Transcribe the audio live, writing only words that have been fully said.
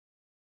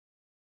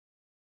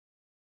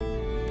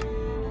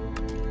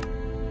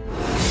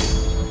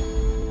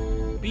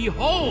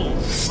Behold,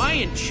 my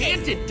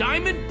enchanted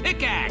diamond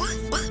pickaxe!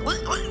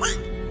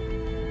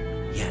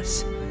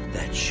 Yes,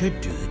 that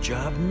should do the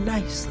job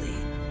nicely.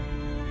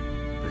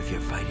 But if you're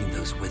fighting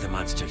those wither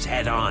monsters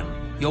head-on,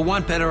 you'll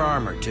want better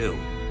armor, too.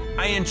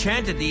 I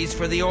enchanted these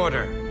for the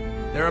Order.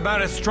 They're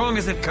about as strong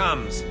as it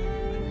comes.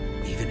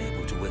 Even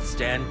able to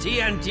withstand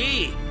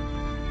TNT!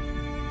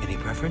 Any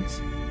preference?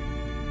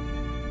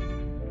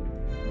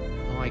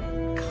 Well, I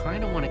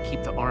kinda want to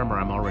keep the armor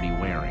I'm already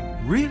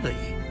wearing. Really?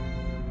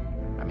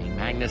 I mean,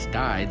 Magnus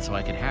died so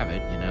I could have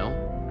it, you know?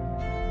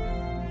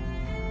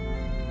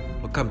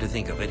 Well, come to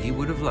think of it, he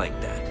would have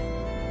liked that.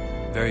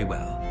 Very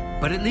well.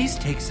 But at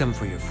least take some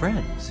for your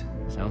friends.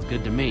 Sounds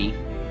good to me.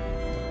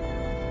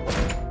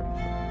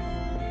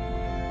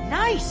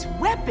 Nice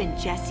weapon,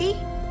 Jesse.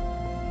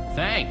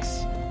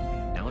 Thanks.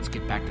 Now let's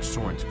get back to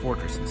Soren's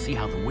fortress and see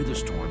how the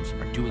Witherstorms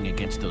are doing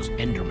against those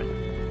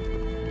Endermen.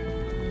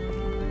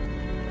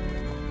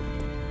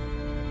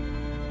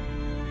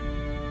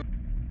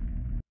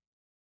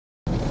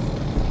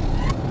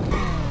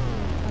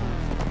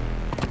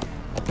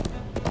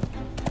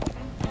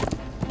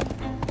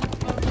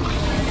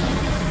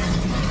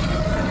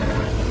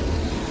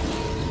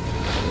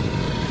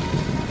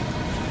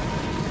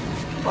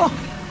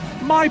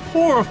 My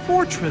poor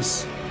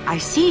fortress! I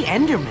see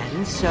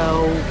Endermen,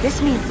 so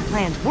this means the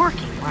plan's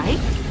working, right?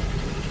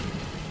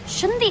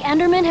 Shouldn't the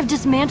Endermen have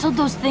dismantled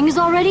those things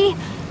already?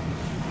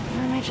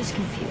 Or am I just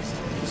confused?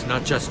 It's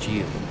not just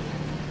you.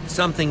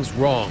 Something's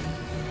wrong.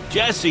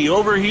 Jesse,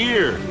 over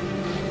here!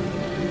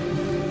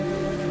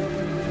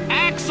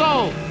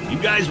 Axel! You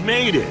guys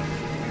made it!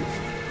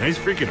 Nice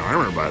freaking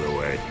armor, by the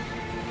way.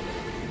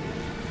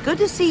 Good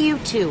to see you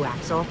too,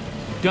 Axel.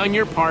 You've done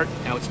your part.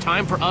 Now it's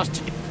time for us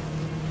to do...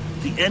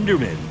 The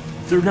Endermen,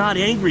 they're not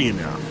angry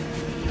enough.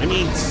 I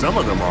mean, some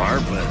of them are,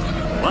 but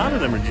a lot of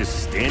them are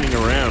just standing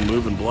around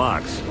moving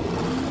blocks.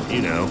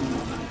 You know,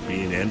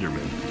 being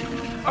Endermen.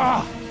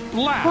 Ah,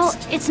 blast!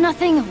 Well, it's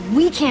nothing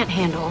we can't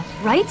handle,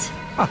 right?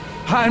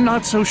 I'm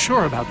not so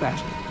sure about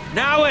that.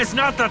 Now is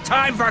not the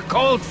time for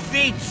cold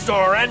feet,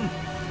 Soren!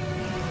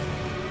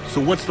 So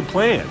what's the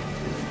plan?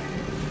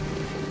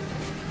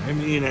 I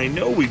mean, I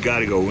know we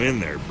gotta go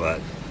in there,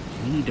 but...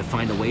 We need to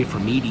find a way for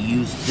me to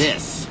use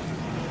this.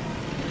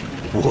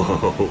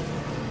 Whoa,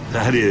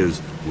 that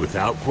is,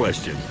 without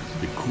question,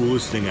 the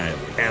coolest thing I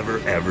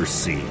have ever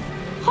seen.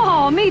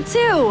 Oh, me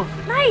too!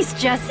 Nice,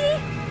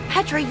 Jesse!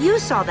 Petra, you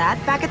saw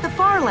that back at the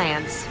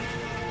Farlands.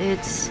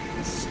 It's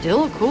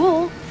still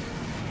cool.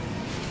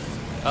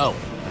 Oh,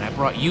 and I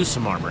brought you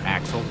some armor,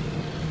 Axel.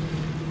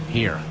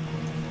 Here.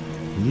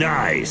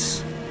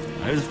 Nice!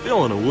 I was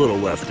feeling a little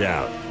left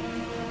out.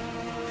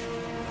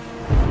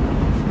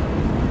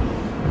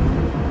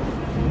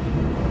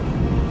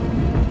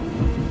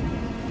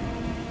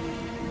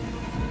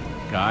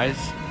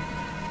 Guys,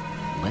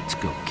 let's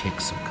go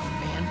kick some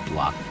command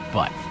block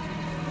butt.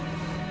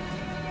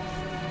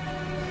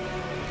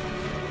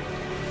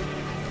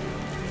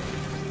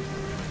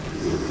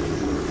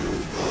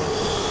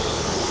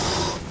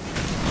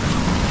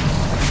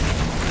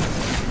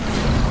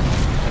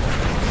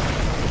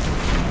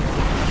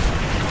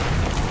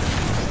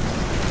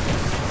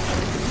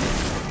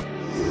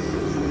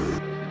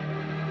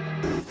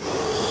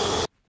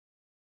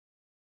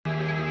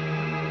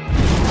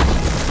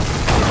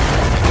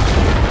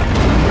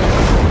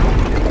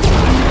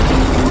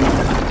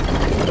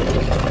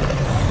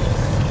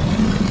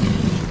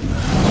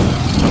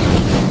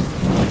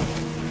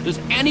 Does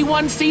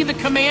anyone see the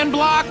command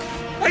block?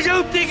 I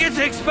don't think it's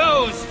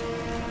exposed!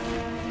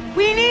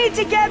 We need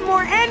to get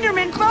more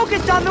Endermen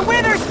focused on the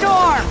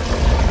Witherstorm!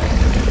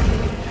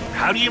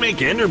 How do you make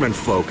Enderman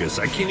focus?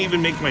 I can't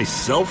even make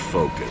myself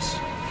focus.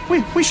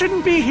 We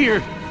shouldn't be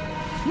here.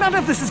 None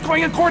of this is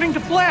going according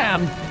to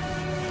plan.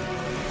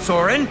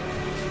 Soren?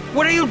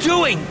 What are you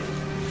doing?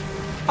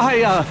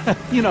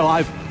 You know,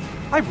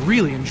 I've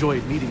really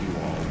enjoyed meeting you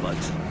all, but...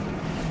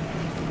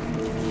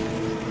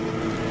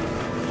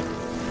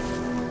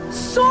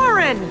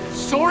 Soren!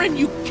 Soren,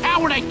 you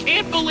coward! I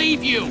can't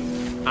believe you!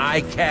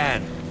 I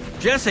can.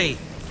 Jesse,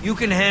 you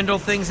can handle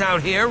things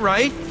out here,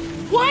 right?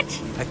 What?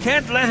 I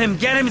can't let him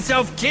get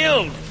himself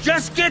killed!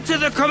 Just get to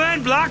the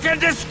command block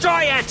and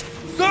destroy it!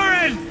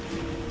 Soren!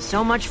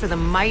 So much for the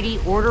mighty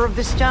Order of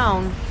the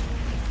Stone.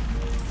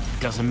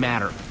 Doesn't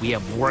matter. We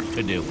have work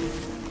to do.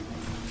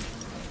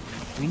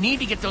 We need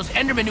to get those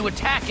Endermen to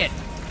attack it.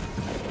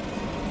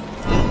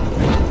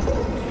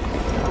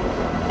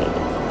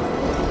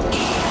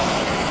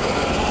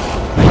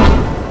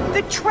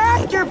 The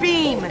tractor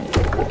beam!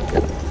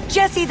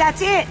 Jesse,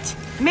 that's it!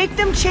 Make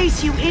them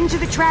chase you into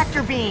the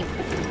tractor beam.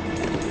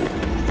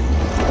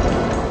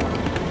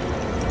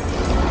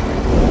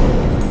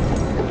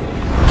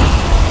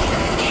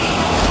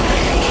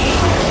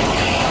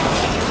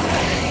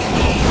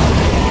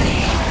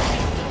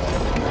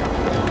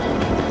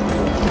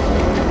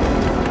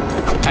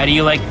 How do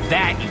you like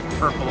that, you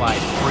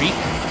purple-eyed freak?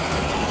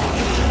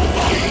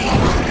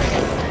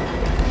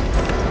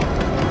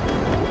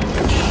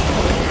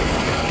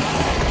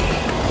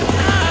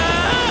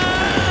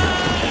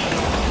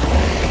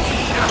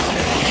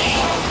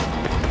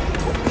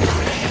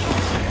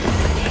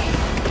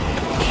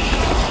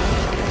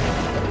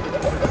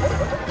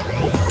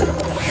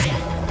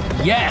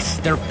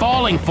 They're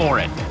falling for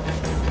it.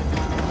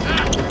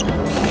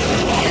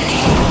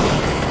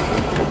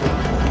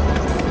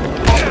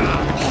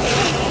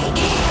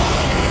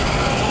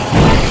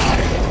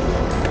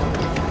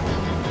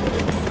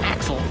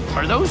 Axel,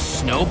 are those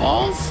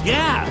snowballs?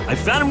 Yeah, I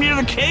found them near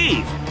the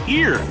cave.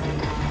 Here.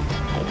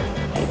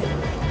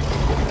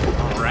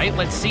 All right,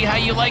 let's see how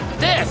you like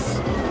this.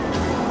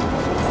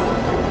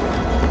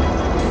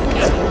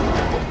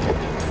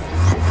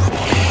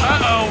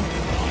 Uh-oh.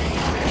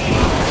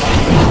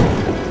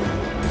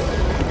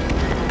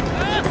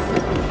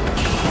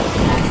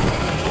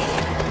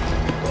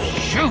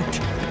 Shoot!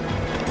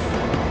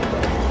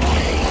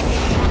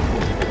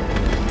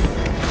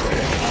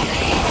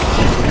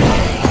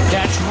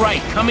 That's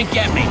right, come and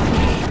get me.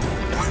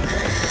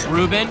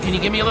 Reuben, can you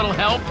give me a little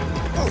help?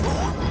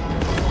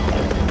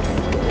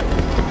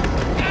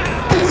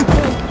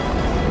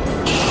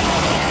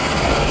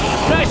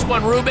 Nice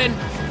one, Reuben.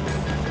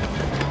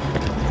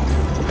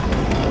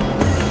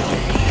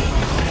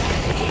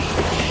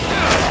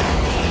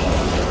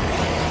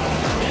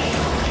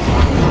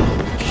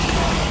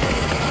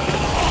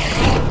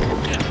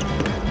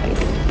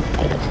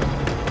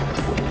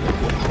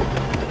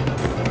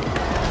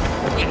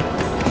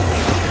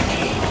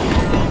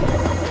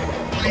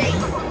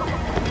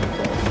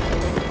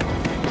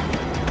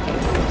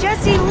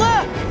 Jesse,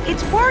 look!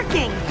 It's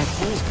working! That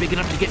hole's big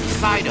enough to get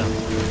inside of.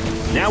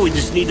 Now we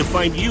just need to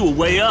find you a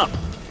way up.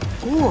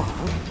 Or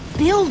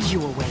build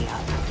you a way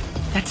up.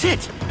 That's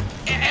it.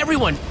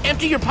 Everyone,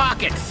 empty your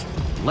pockets.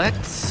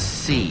 Let's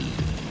see.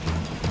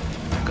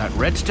 I've got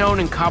redstone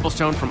and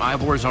cobblestone from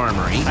Ivor's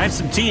armory. I have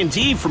some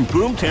TNT from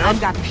Boomtown.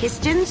 I've got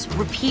pistons,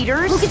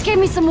 repeaters. Lucas gave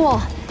me some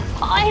wool.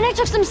 And I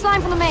took some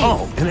slime from the maze.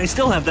 Oh, and I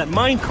still have that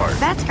minecart.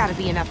 That's gotta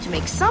be enough to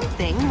make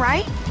something,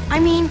 right? I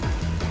mean,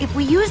 if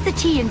we use the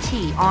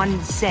TNT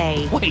on,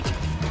 say... Wait,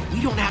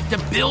 we don't have to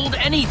build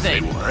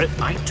anything. Say what?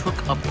 I took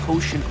a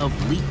potion of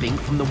leaping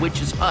from the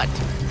witch's hut.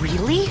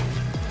 Really?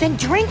 Then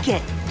drink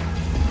it.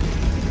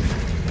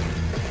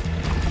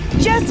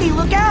 Jesse,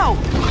 look out!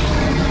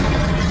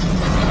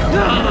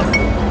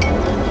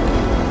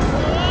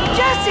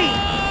 Jesse!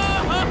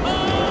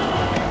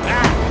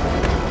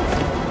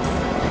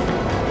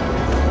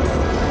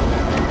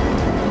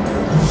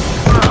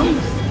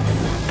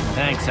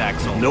 Thanks,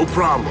 Axel. No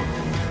problem.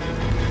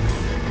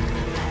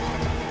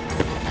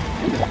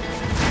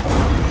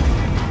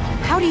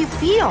 How do you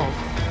feel?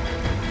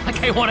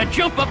 Like I want to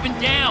jump up and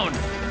down.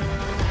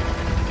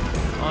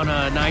 On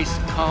a nice,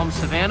 calm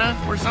savanna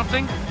or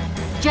something?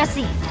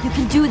 Jesse, you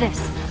can do this.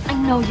 I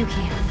know you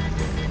can.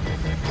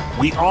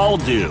 We all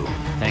do.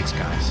 Thanks,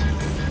 guys.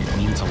 It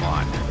means a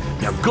lot.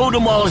 Now go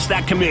demolish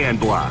that command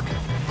block.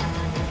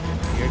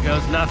 Here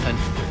goes nothing.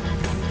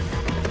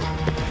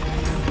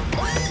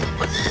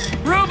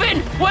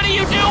 Reuben, what are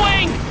you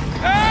doing?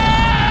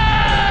 Ah!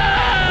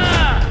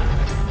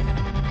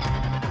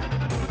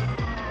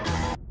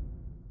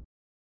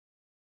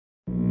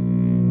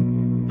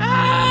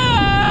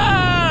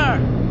 Ah!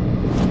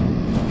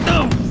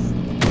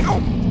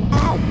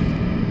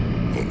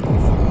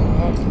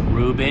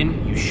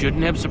 Reuben, you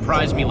shouldn't have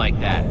surprised me like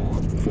that.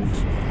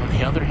 On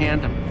the other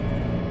hand,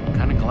 I'm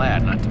kind of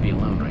glad not to be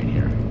alone right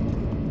here.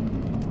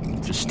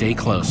 Just stay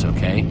close,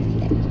 okay?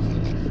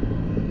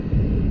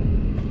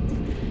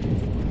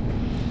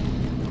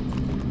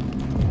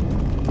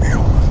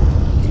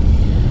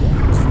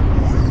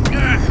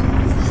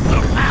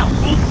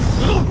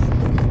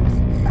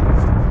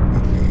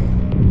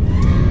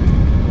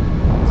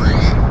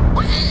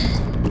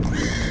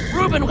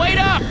 Reuben, wait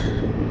up!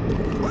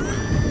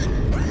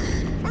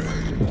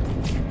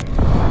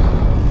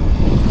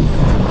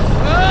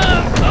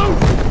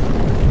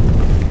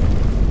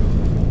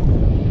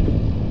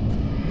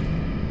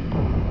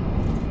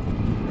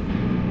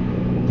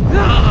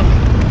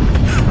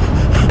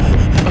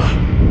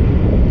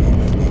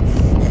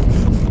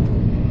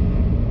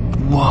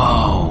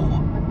 Whoa.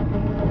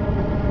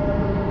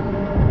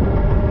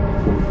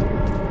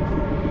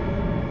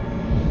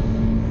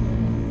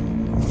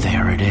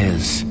 There it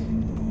is.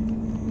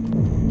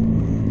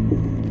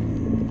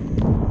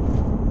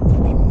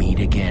 We meet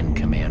again,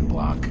 command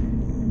block.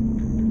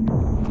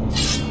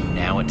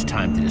 Now it's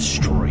time to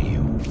destroy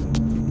you.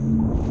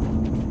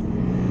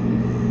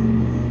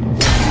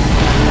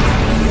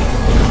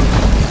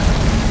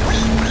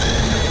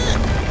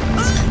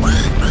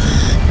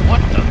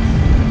 What the?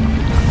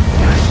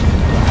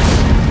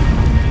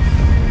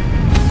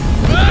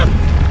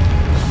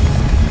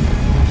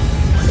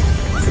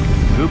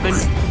 Reuben,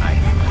 I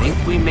think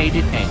we made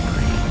it angry.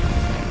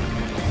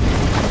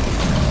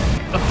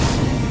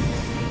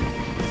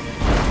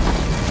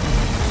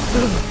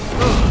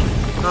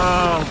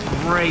 Oh,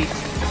 great.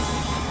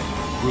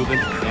 Reuben,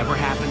 whatever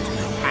happens, we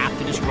have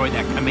to destroy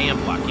that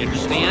command block, you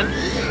understand?